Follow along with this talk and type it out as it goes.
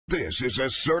This is a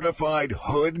certified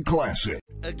hood classic.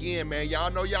 Again, man,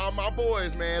 y'all know y'all my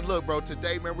boys, man. Look, bro,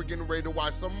 today, man, we're getting ready to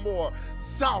watch some more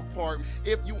South Park.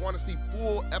 If you want to see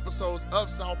full episodes of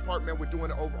South Park, man, we're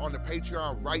doing it over on the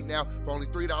Patreon right now for only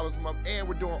 $3 a month, and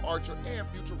we're doing Archer and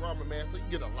Futurama, man, so you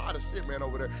get a lot of shit, man,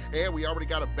 over there. And we already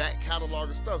got a back catalog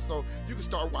of stuff, so you can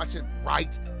start watching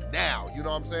right now, you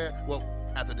know what I'm saying? Well,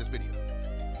 after this video.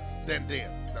 Then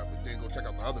go check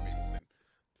out the other video, then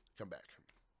come back.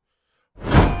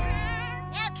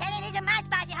 No, Kenny, these are my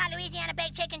spicy hot Louisiana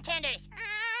baked chicken tenders.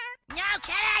 No,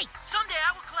 Kenny! Someday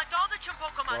I will collect all the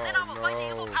Chimpokemon, then I will fight the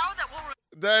evil power that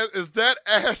will... Is that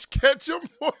Ash Ketchum,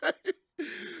 boy?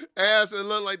 Ash, it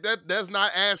look like that's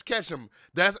not Ash Ketchum.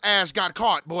 That's Ash got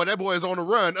caught, boy. That boy is on the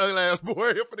run, ugly ass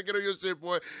boy. You're finna get on your shit,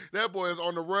 boy. That boy is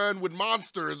on the run with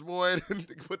monsters, boy.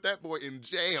 Put that boy in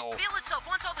jail. Feel itself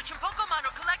once all the Chimpokemon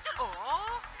are collected.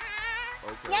 Oh.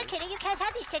 Okay. No, Kitty, you can't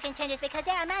have these chicken tenders because they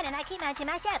are mine and I keep mine to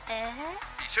myself.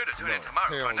 Be sure to tune in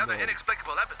tomorrow for another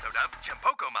inexplicable episode of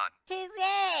Chimpokemon.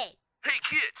 Hooray! Hey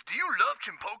kids, do you love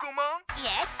Chimpokemon?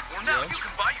 Yes? Well, now you can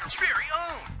buy your very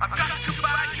own. I've got to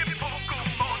buy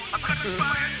Chimpokemon. I'm gonna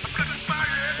buy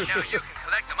it. Now you can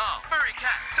collect them all. Furry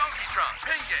cat, donkey trunk,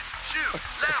 penguin, shoe,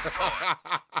 lamb toy.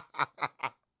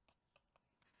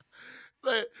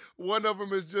 One of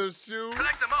them is just shoe.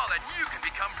 Collect them all and you can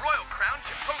become Royal Crown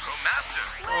Chimpoko Master.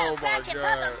 Well, my Crown Chimpoko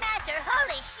God. Master,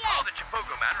 holy shit! All the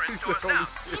Chimpokemon are in He said, stores holy now.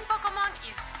 shit. Chimpokemon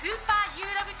is super you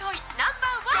love toy #1.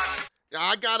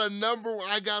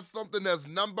 I got something that's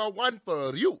 #1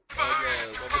 for you.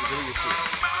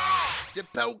 The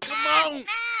Pokemon.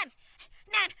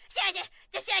 Mom, Sergeant,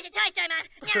 the Sergeant Toy Store, Mom.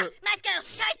 No, must go,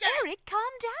 Toy Store. Eric,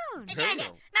 calm down. The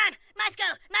Sergeant, Mom, must go,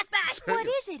 must buy. What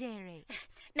is it, Eric?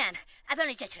 Mom, I've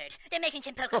only just heard. They're making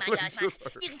Chimpokemon dolls, Mom.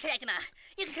 You can collect them all.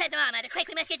 You can collect them all, Mother. Quick,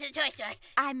 we must get to the toy store.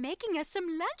 I'm making us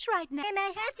some lunch right now. And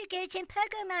I have to get a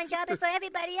Chimpokemon doll before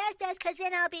everybody else does, because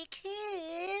then I'll be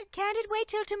cool. Can't it wait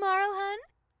till tomorrow, hun?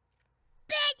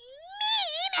 But,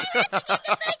 Mom, I have to get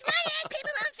the first one, and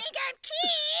people won't think I'm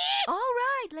cool. All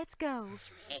right, let's go.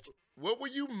 What were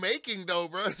you making though,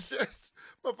 bro? Just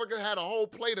motherfucker had a whole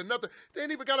plate of nothing. They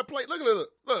ain't even got a plate. Look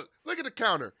at the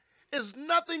counter. There's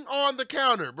nothing on the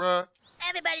counter, bro.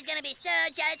 Everybody's gonna be so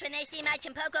jealous when they see my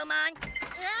Chimpokemon.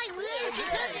 Oh,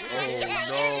 no.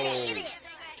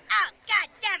 Oh, god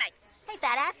damn it! Hey,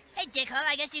 fat ass. Hey, dickhole,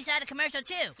 I guess you saw the commercial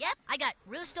too. Yep, I got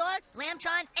Roostor,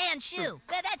 Lambtron, and Shoe.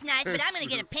 Well, that's nice, but I'm gonna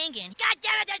get a penguin. God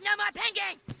damn it, there's no more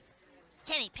penguin!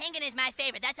 Kenny, penguin is my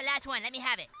favorite. That's the last one. Let me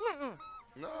have it.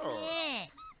 No. Yeah.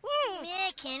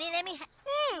 Yeah, Kenny, let me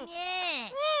Yeah,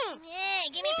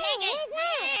 give me penguin.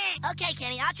 Okay,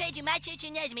 Kenny, I'll trade you my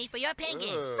Choo-Choo Nesme for your penguin.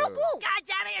 God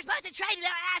damn it, you're supposed to trade,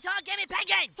 little asshole. Give me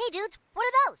penguin. Hey, dudes, what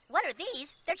are those? What are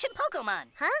these? They're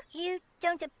Chimpokemon. Huh? You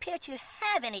don't appear to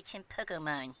have any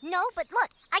Chimpokemon. No, but look,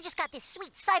 I just got this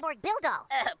sweet Cyborg Bill doll.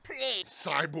 Oh, please.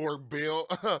 Cyborg Bill?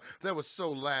 That was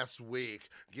so last week.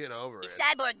 Get over it.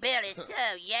 Cyborg Bill is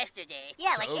so yesterday.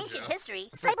 Yeah, like ancient history.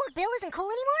 Cyborg Bill isn't cool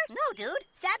anymore? No, dude.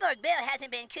 Cyborg Bill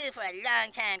hasn't been cool for a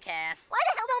long time, Cal. Why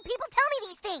the hell don't people tell me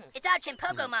these things? It's our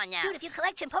Chimpokemon now. Dude, if you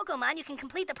collect Chimpokemon, you can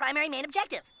complete the primary main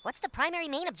objective. What's the primary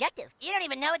main objective? You don't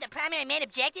even know what the primary main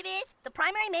objective is? The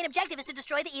primary main objective is to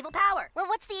destroy the evil power. Well,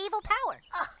 what's the evil power?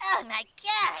 Oh my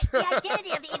god. The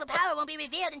identity of the evil power won't be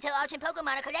revealed until all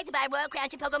Chimpokemon are collected by Royal Crown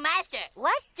Chimpoko Master.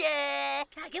 What? Duh.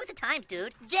 God, get with the times,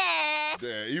 dude. Duh.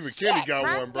 Yeah, even Kenny got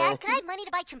Mom, one, bro. Dad, can I have money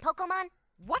to buy Chimpokemon?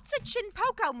 What's a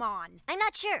Chimpokemon? I'm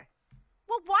not sure.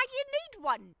 Well, why do you need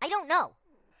one? I don't know.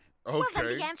 Okay. Well,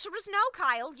 then the answer is no,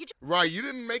 Kyle. You just... Right, you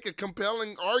didn't make a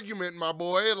compelling argument, my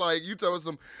boy. Like, you tell us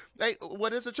some, hey,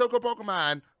 what is a Choco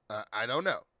Pokemon? I don't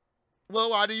know. Well,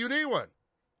 why do you need one?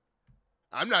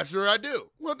 I'm not sure I do.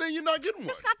 Well, then you're not getting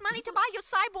one. got money to buy your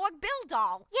Cyborg Bill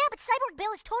doll. Yeah, but Cyborg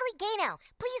Bill is totally gay now.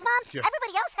 Please, Mom. Yeah.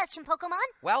 Everybody else has Chimpokemon.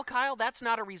 Well, Kyle, that's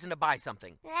not a reason to buy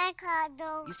something.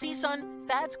 You You see, son,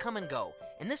 fads come and go,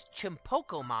 and this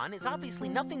Chimpokemon is obviously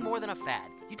nothing more than a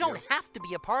fad. You don't have to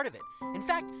be a part of it. In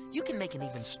fact, you can make an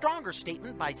even stronger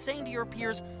statement by saying to your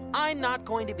peers, I'm not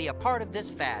going to be a part of this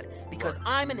fad because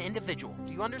I'm an individual.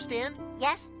 Do you understand?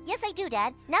 Yes, I do,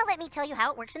 Dad. Now let me tell you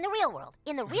how it works in the real world.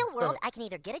 In the real world, I can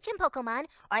either get a Chimpokemon,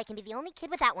 or I can be the only kid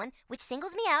without one, which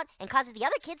singles me out and causes the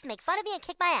other kids to make fun of me and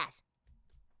kick my ass.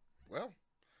 Well,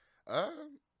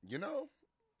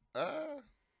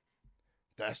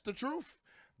 that's the truth.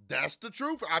 That's the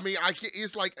truth. I mean,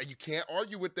 it's like, you can't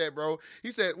argue with that, bro.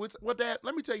 He said, well, Dad,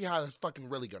 let me tell you how it's fucking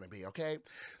really gonna be, okay?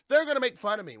 They're gonna make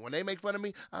fun of me. When they make fun of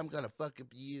me, I'm gonna fuck up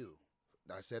you.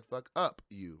 I said, fuck up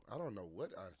you. I don't know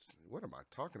what am I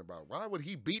talking about? Why would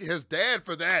he beat his dad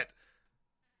for that?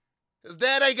 His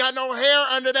dad ain't got no hair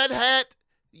under that hat,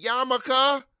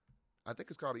 Yamaka. I think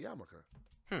it's called a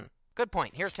yarmulke. Good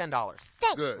point. Here's $10.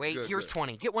 Thanks. Good. Wait, good, here's good.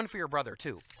 20. Get one for your brother,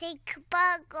 too. Take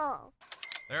Bugle.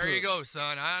 There you go,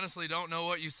 son. I honestly don't know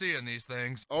what you see in these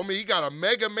things. Oh, me, he got a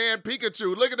Mega Man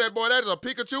Pikachu. Look at that, boy. That is a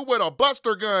Pikachu with a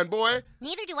buster gun, boy.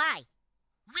 Neither do I.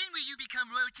 When will you become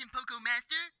Royal Chimpoko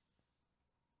Master?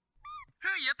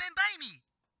 Hurry up and buy me.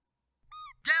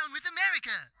 Down with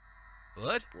America.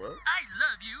 What? What? I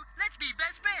love you. Let's be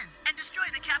best friends and destroy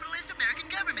the capitalist American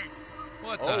government.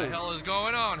 What the hell is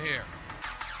going on here?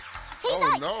 Hey Oh,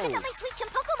 guys, no. check out my sweet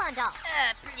Chimpokemon doll.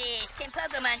 Please,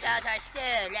 Chimpokemon dolls are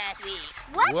so last week.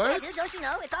 What? What? Hey, dude, don't you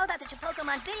know? It's all about the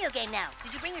Chimpokemon video game now.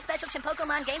 Did you bring your special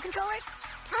Chimpokemon game controller?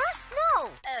 Huh? No.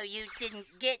 Oh, you didn't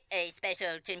get a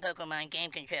special Chimpokemon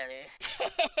game controller.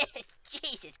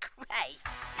 Jesus Christ.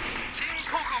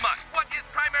 Chimpokemon, what is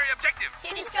primary objective? To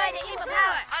destroy the evil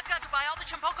power. I've got to buy all the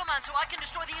Chimpokemon so I can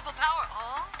destroy the evil power.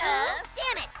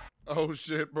 Damn it. Oh,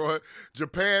 shit, boy.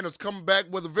 Japan is coming back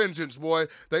with a vengeance, boy.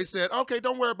 They said, okay,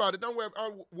 don't worry about it. Don't worry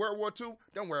about World War II.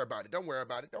 Don't worry about it. Don't worry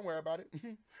about it. Don't worry about it.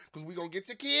 Because we're going to get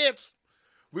your kids.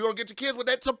 We're going to get your kids with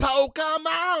that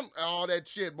Pokemon. All that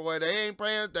shit, boy. They ain't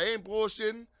playing. They ain't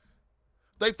bullshitting.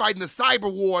 They fighting the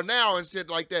cyber war now and shit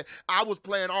like that. I was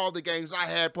playing all the games. I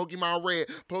had Pokemon Red,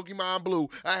 Pokemon Blue.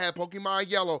 I had Pokemon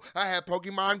Yellow. I had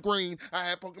Pokemon Green. I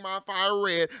had Pokemon Fire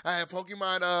Red. I had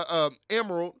Pokemon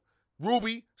Emerald,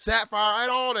 Ruby, Sapphire. I had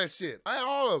all that shit. I had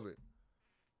all of it.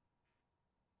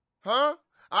 Huh?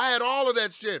 I had all of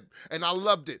that shit, and I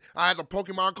loved it. I had the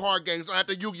Pokemon card games. I had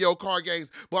the Yu-Gi-Oh card games,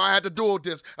 but I had the dual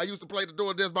disc. I used to play the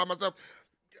dual disc by myself.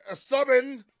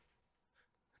 Summon.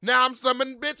 Now I'm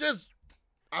summoning bitches.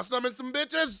 I summoned some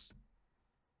bitches.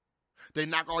 They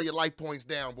knock all your life points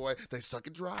down, boy. They suck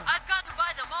it dry. I've got to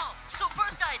buy them all. So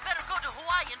first I'd better go to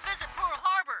Hawaii and visit Pearl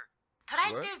Harbor. Try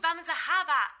What? to bomb the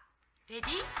harbor.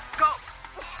 Ready? Go.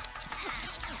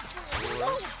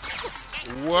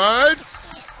 What?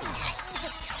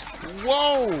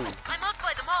 Whoa. I must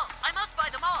buy them all. I must buy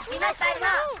them all. We must fight them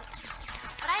all.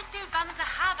 Try to bomb the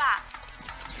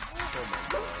harbor.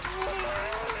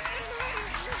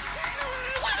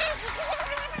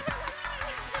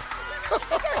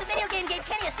 Dude, the video game gave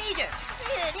Kenny a seizure.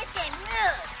 Dude, this game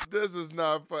rules. This is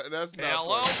not fun. That's not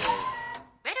Hello? fun.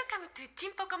 Welcome to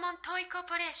Chimpokemon Toy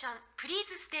Corporation. Please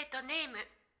state the name.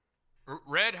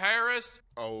 Red Harris?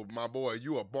 Oh, my boy,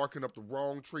 you are barking up the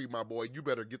wrong tree, my boy. You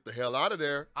better get the hell out of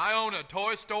there. I own a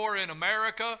toy store in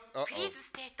America. Please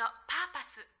state the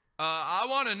purpose. I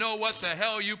want to know what the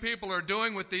hell you people are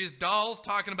doing with these dolls,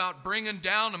 talking about bringing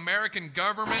down American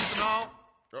governments and all.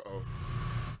 Uh-oh.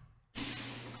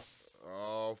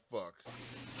 Oh, fuck.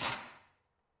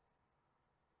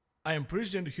 I am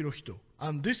President Hirohito,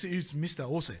 and this is Mr.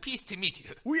 Ose. Peace to meet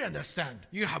you. We understand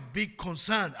you have big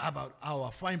concern about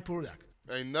our fine product.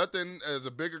 Ain't nothing as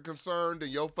a bigger concern than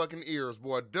your fucking ears,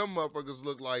 boy. Them motherfuckers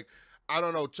look like, I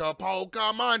don't know,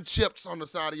 Pokemon chips on the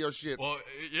side of your shit. Well,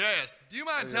 yes. Do you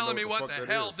mind I didn't telling know me what what the the fuck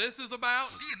that hell is. this is about?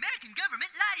 The American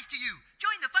government lies to you.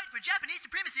 Join the fight for Japanese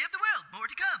supremacy of the world. More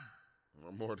to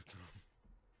come. More to come.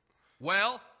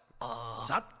 Well,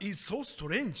 That is so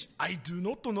strange. I do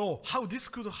not know how this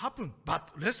could happen, but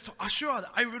rest assured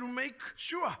I will make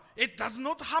sure it does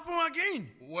not happen again.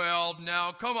 well,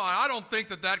 now, come on. I don't think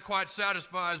that quite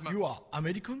satisfies my... You are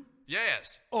American?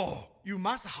 Yes. Oh, you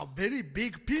must have very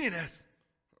big penis.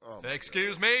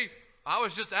 Excuse me? I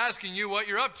was just asking you what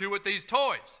you're up to with these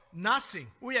toys. Nothing.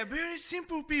 We are very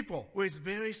simple people with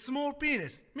very small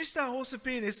penis. Mr. Ose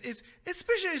penis is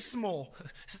especially small.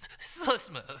 So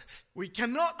small. We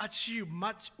cannot achieve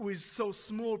much with so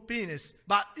small penis.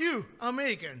 But you,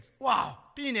 Americans, wow,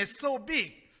 penis so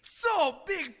big. So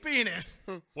big penis.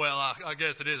 Well, I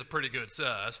guess it is a pretty good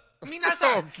size.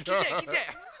 Oh, God.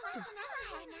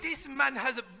 This man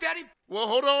has a very... Well,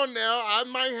 hold on now. I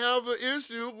might have an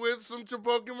issue with some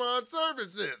Pokemon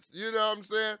services. You know what I'm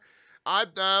saying? I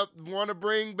want to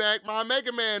bring back my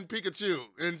Mega Man Pikachu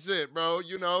and shit, bro.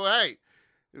 You know, hey,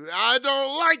 I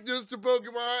don't like this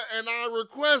Pokemon, and I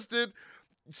requested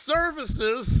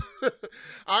services.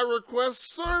 I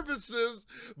request services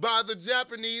by the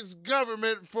Japanese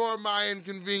government for my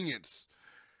inconvenience.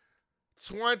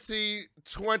 20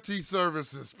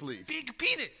 services, please. Big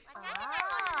penis.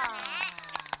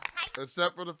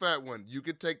 Except for the fat one. You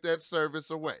can take that service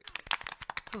away.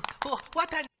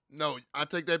 What an No, I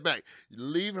take that back.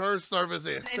 Leave her service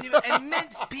in.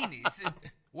 immense penis.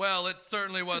 Well, it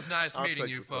certainly was nice I'll meeting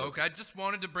take you the folk. service. I just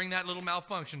wanted to bring that little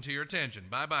malfunction to your attention.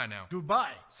 Bye-bye now.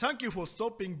 Goodbye. Thank you for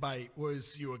stopping by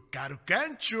with your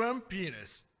gargantuan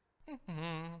penis.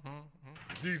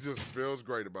 He just feels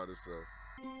great about himself.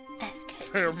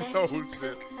 They're no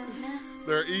shit.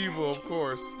 They're evil, of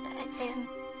course. But then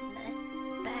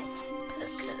must bite.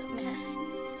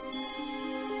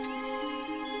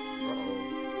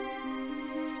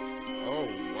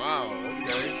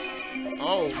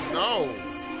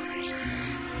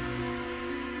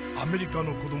 メリカ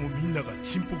の子供みんなが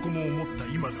チンポコモンを持った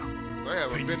今が They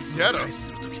have a 現実を vendetta. 理解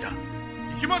する時だ。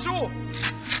行きましょう。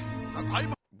ただい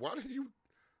ま。 Why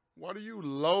do you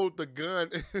load the gun?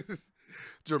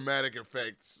 Dramatic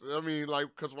effects. I mean,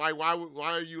 like, cause why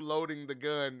are you loading the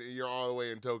gun? You're all the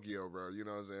way in Tokyo, bro. You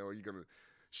know what I'm saying? Or you gonna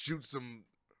shoot some,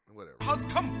 whatever. Has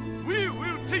come. We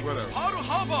will take Whatever. Pearl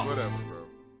Harbor. Whatever, bro.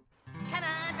 Come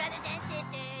on, brothers and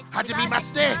sisters. Hajime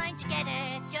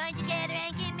Join together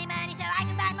and give me money so I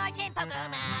can buy more Tin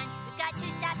Pokemon. We've got to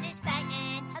stop this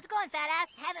fighting. How's it going, fat ass?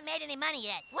 Haven't made any money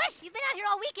yet. What? You've been out here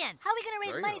all weekend. How are we gonna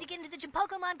raise money to get into the Tin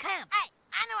Pokemon camp? Hey,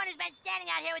 I'm the one who's been standing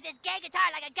out here with this gay guitar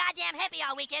like a goddamn hippie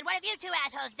all weekend. What have you two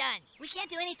assholes done? We can't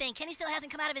do anything. Kenny still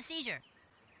hasn't come out of his seizure.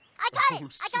 I got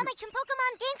it. I got my Tin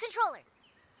Pokemon game controller.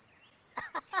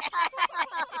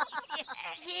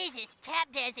 Jesus,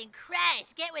 tap dancing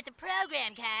Christ. Get with the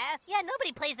program, Kyle. Yeah,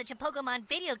 nobody plays the Chimpokemon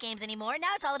video games anymore.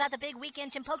 Now it's all about the big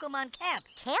weekend Chimpokemon camp.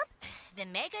 Camp? The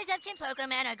makers of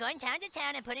Chimpokemon are going town to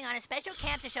town and putting on a special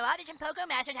camp to show all the Chimpoko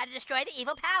masters how to destroy the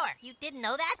evil power. You didn't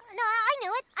know that? No, I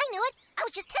knew it. I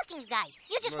was just testing you guys.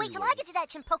 You just wait till I get to that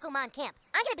Chimpokemon camp.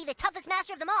 I'm gonna be the toughest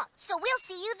master of them all. So we'll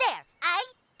see you there.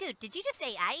 Dude, did you just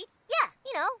say I? Yeah,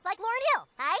 you know, like Lauryn Hill.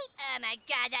 Oh my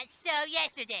god, that's so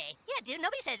yesterday. Yeah, dude,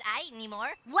 nobody says I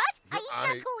anymore. What? I's not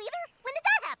cool either? When did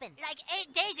that happen? Like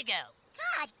 8 days ago.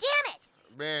 God damn it!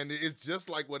 Man, it's just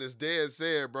like what his dad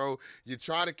said, bro. You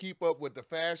try to keep up with the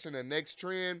fashion and next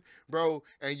trend, bro,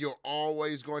 and you're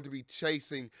always going to be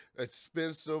chasing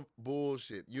expensive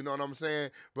bullshit. You know what I'm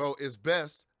saying? Bro, it's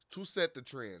best to set the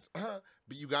trends. But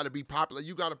you got to be popular.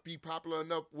 You got to be popular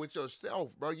enough with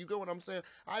yourself, bro. You get what I'm saying?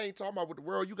 I ain't talking about with the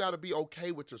world. You got to be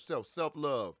okay with yourself.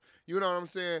 Self-love. You know what I'm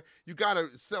saying? You got to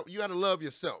love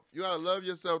yourself. You got to love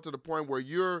yourself to the point where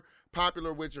you're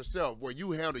popular with yourself, where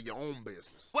you handle your own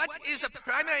business. What is the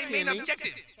primary main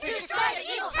objective? To destroy the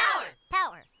evil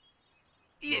power!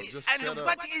 Yes, just and shut up.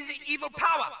 what is the evil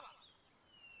power?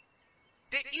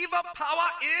 The evil power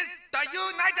is the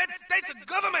United States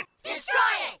government!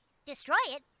 Destroy it! Destroy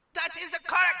it? That is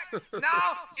correct!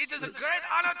 Now, it is a great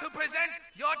honor to present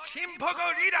your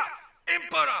Chimpoko leader,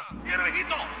 Emperor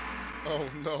Hirohito! Oh,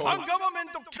 no. One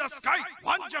government of the sky,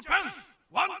 one Japan,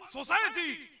 one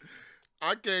society.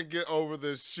 I can't get over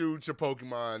this shoe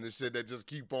Pokemon and shit that just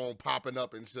keep on popping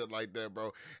up and shit like that,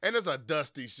 bro. And it's a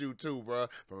dusty shoe, too, bro,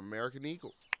 from American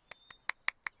Eagle.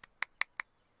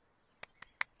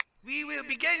 We will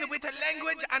begin with the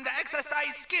language and the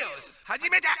exercise skills.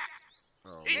 Hajimete!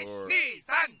 Oh, Ich, Lord. ni,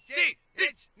 san, shi!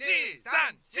 Ich, ni,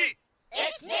 san, shi!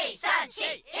 It's me,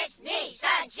 Sanchi! It's me,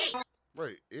 Sanchi!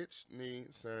 Wait, itch, knee,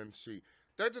 san, shi.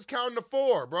 They're just counting to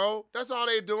 4, bro. That's all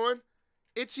they doing.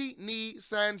 Itchy, knee,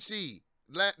 san, shi.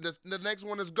 The next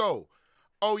one is go.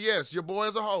 Oh, yes, your boy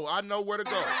is a hoe. I know where to go.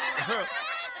 Okay,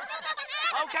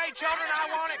 children, I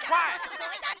want it quiet.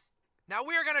 Now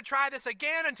we're gonna try this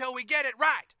again until we get it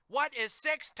right. What is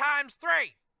 6 times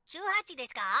 3? 18で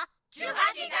すか? 18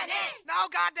だね! No,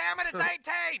 goddammit, it's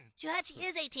 18! 18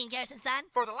 is 18, Garrison-san.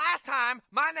 For the last time,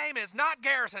 my name is not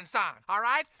Garrison-san, all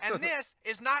right? And this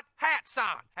is not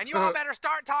Hat-san. And you all better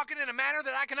start talking in a manner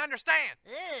that I can understand.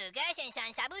 Ooh,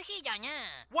 Garrison-san 寂しいだな.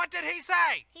 What did he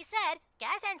say? He said,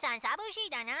 Garrison-san 寂しい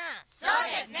だな. そう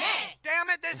ですね! Damn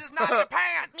it, this is not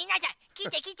Japan! 皆さん、聞い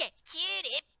て聞いて、チューリ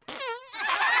ップ!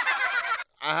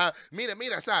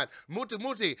 Mina, san.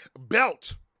 Muti,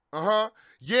 belt.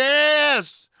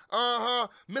 Yes.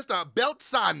 Mr. Belt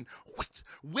son.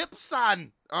 Whip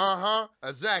son.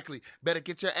 Exactly. Better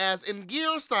get your ass in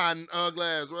gear, son,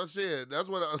 Glass. Well, shit. That's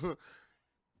what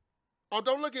Oh,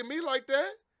 don't look at me like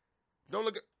that. Don't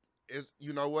look at...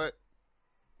 You know what?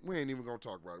 We ain't even gonna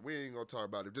talk about it. We ain't gonna talk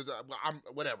about it. Just,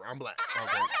 whatever. I'm black.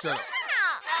 Okay, shut up.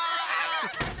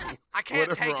 I can't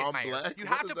Whatever, take it, I'm Mayor. black? You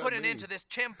What have does to that put an mean? end to this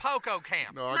Chimpoko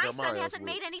camp. No, I My got son ass hasn't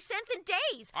whooped. made any sense in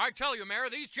days. I tell you, Mayor,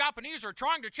 these Japanese are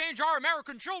trying to change our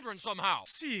American children somehow.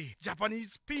 See,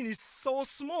 Japanese penis so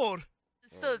small.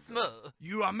 So small.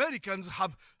 You Americans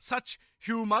have such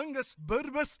humongous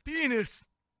bulbous penis.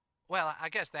 Well, I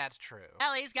guess that's true.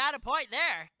 Well, he's got a point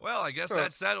there. Well, I guess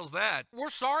that settles that. We're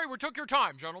sorry we took your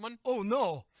time, gentlemen. Oh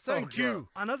no, thank God. you.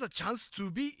 Another chance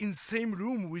to be in same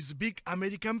room with big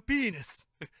American penis.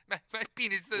 My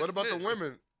penis is What about the smooth.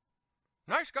 women?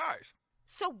 Nice guys.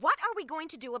 So what are we going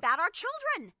to do about our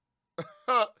children?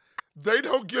 They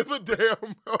don't give a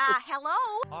damn. Hello?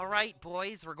 All right,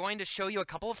 boys, we're going to show you a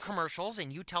couple of commercials,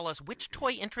 and you tell us which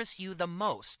toy interests you the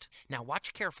most. Now,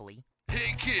 watch carefully.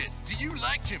 Hey kids, do you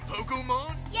like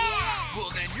Chimpokemon? Yeah! Well,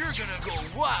 then you're gonna go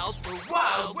wild for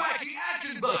Wild Wacky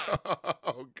Action Bike!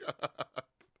 Oh,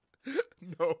 God.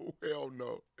 No, hell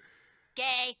no.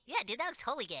 Gay. Yeah, dude, that looks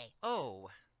totally gay. Oh.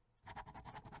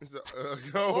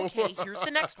 Okay, here's the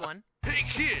next one. Hey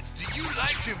kids, do you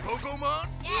like Chimpokemon?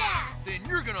 Yeah. Then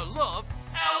you're gonna love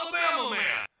Alabama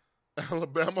Man.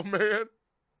 Alabama Man?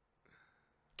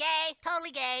 Gay.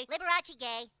 Totally gay. Liberace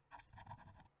gay.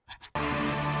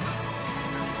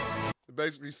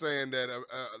 Basically saying that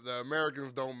the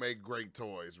Americans don't make great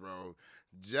toys, bro.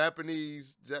 The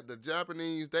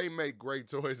Japanese, they make great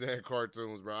toys and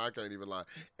cartoons, bro. I can't even lie.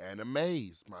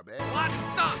 Animes, my bad. What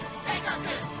the?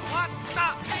 What the?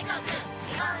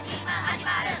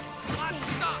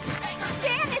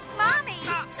 Stan, it's Mommy!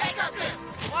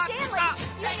 What Stanley, the?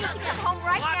 you need to come home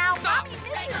right now. Mommy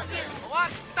misses you.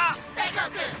 What the?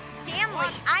 Stanley,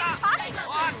 I'm talking to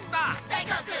What you. the?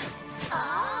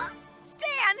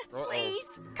 Stan, Uh-oh. please,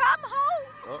 come home.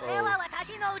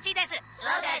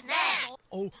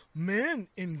 Oh, men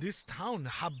in this town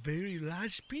have very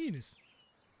large penis.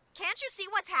 Can't you see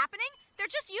what's happening? They're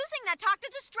just using that talk to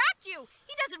distract you.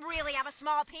 He doesn't really have a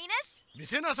small penis. 見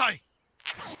せなさい.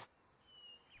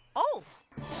 Oh,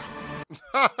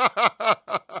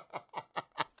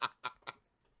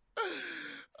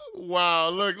 Wow,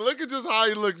 look at just how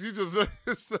he looks. He just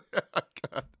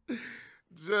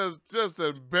just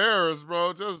embarrassed,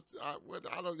 bro.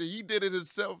 I don't. He did it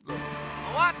himself though.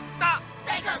 What the?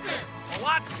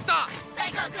 What the?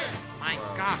 My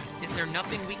God, is there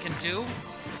nothing we can do?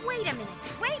 wait a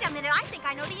minute. I think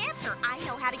I know the answer. I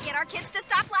know how to get our kids to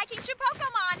stop liking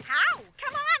Chimpokemon. How?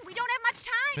 Come on, we don't have much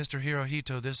time. Mr.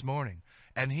 Hirohito this morning,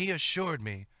 and he assured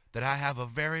me that I have a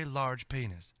very large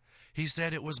penis. He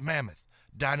said it was mammoth,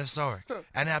 dinosauric,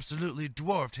 and absolutely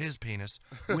dwarfed his penis,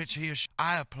 which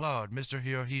I applaud Mr.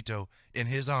 Hirohito in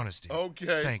his honesty.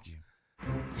 Okay. Thank you.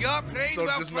 Your plane So will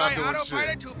just fly not doing autopilot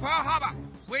shit. to Pearl Harbor.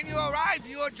 When you arrive,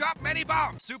 you will drop many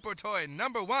bombs. Super toy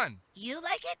number 1. You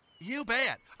like it? You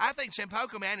bet. I think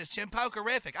Chimpokeman is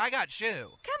Chimpokerific. I got shoe.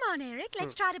 Come on, Eric.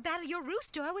 Let's try to battle your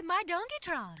Rooster with my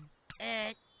Donkeytron.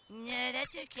 No,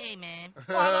 that's okay, man.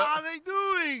 What are they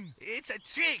doing? It's a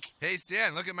trick. Hey,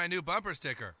 Stan, look at my new bumper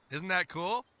sticker. Isn't that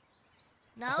cool?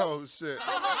 No? Oh shit.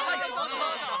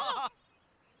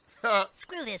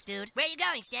 Screw this, dude. Where you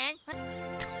going, Stan?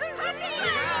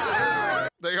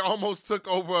 They almost took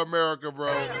over America,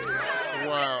 bro.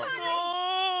 Wow.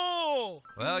 Oh!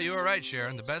 Well, you were right,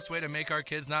 Sharon. The best way to make our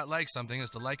kids not like something is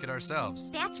to like it ourselves.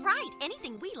 That's right.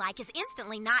 Anything we like is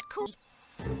instantly not cool.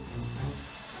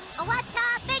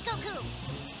 Owata Beikoku!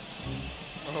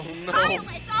 Oh no.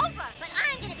 Kyle, it's over. But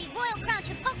I'm gonna be Royal Crown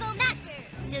Chimpoko Master!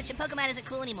 Dude, Chimpokomon isn't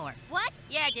cool anymore. What?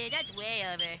 Yeah, dude, that's way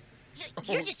over.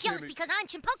 You're just jealous Jimmy. because I'm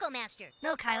Chimpoko Master.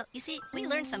 No, Kyle. You see, we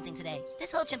learned something today.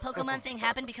 This whole Chimpokomon thing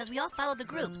happened because we all followed the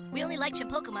group. We only liked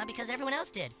Chimpokomon because everyone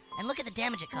else did. And look at the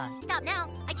damage it caused. Stop now.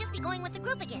 I'd just be going with the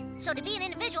group again. So to be an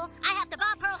individual, I have to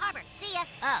bomb Pearl Harbor. See ya.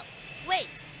 Oh, wait.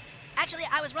 Actually,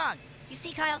 I was wrong. You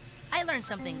see, Kyle, I learned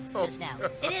something just now.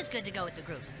 It is good to go with the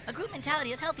group. A group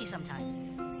mentality is healthy sometimes.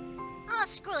 Oh,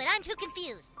 screw it. I'm too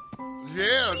confused.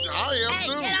 Yeah, I am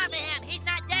too. Get off of him. He's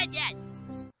not dead yet.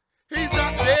 He's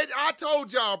not dead. I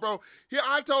told y'all, bro.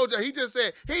 I told y'all. He just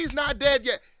said he's not dead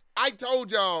yet. I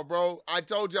told y'all, bro. I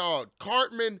told y'all.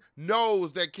 Cartman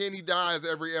knows that Kenny dies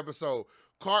every episode.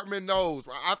 Cartman knows.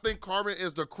 I think Cartman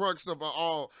is the crux of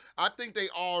all. I think they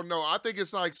all know. I think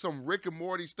it's like some Rick and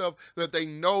Morty stuff that they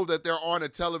know that they're on a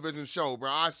television show, bro.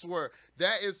 I swear.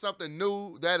 That is something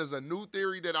new. That is a new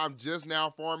theory that I'm just now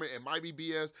forming. It might be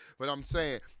BS, but I'm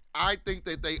saying I think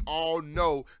that they all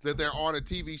know that they're on a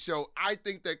TV show. I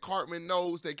think that Cartman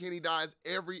knows that Kenny dies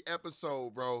every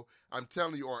episode, bro. I'm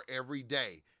telling you, or every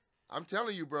day. I'm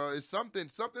telling you, bro. It's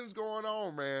something's going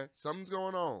on, man. Something's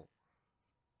going on.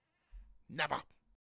 Never.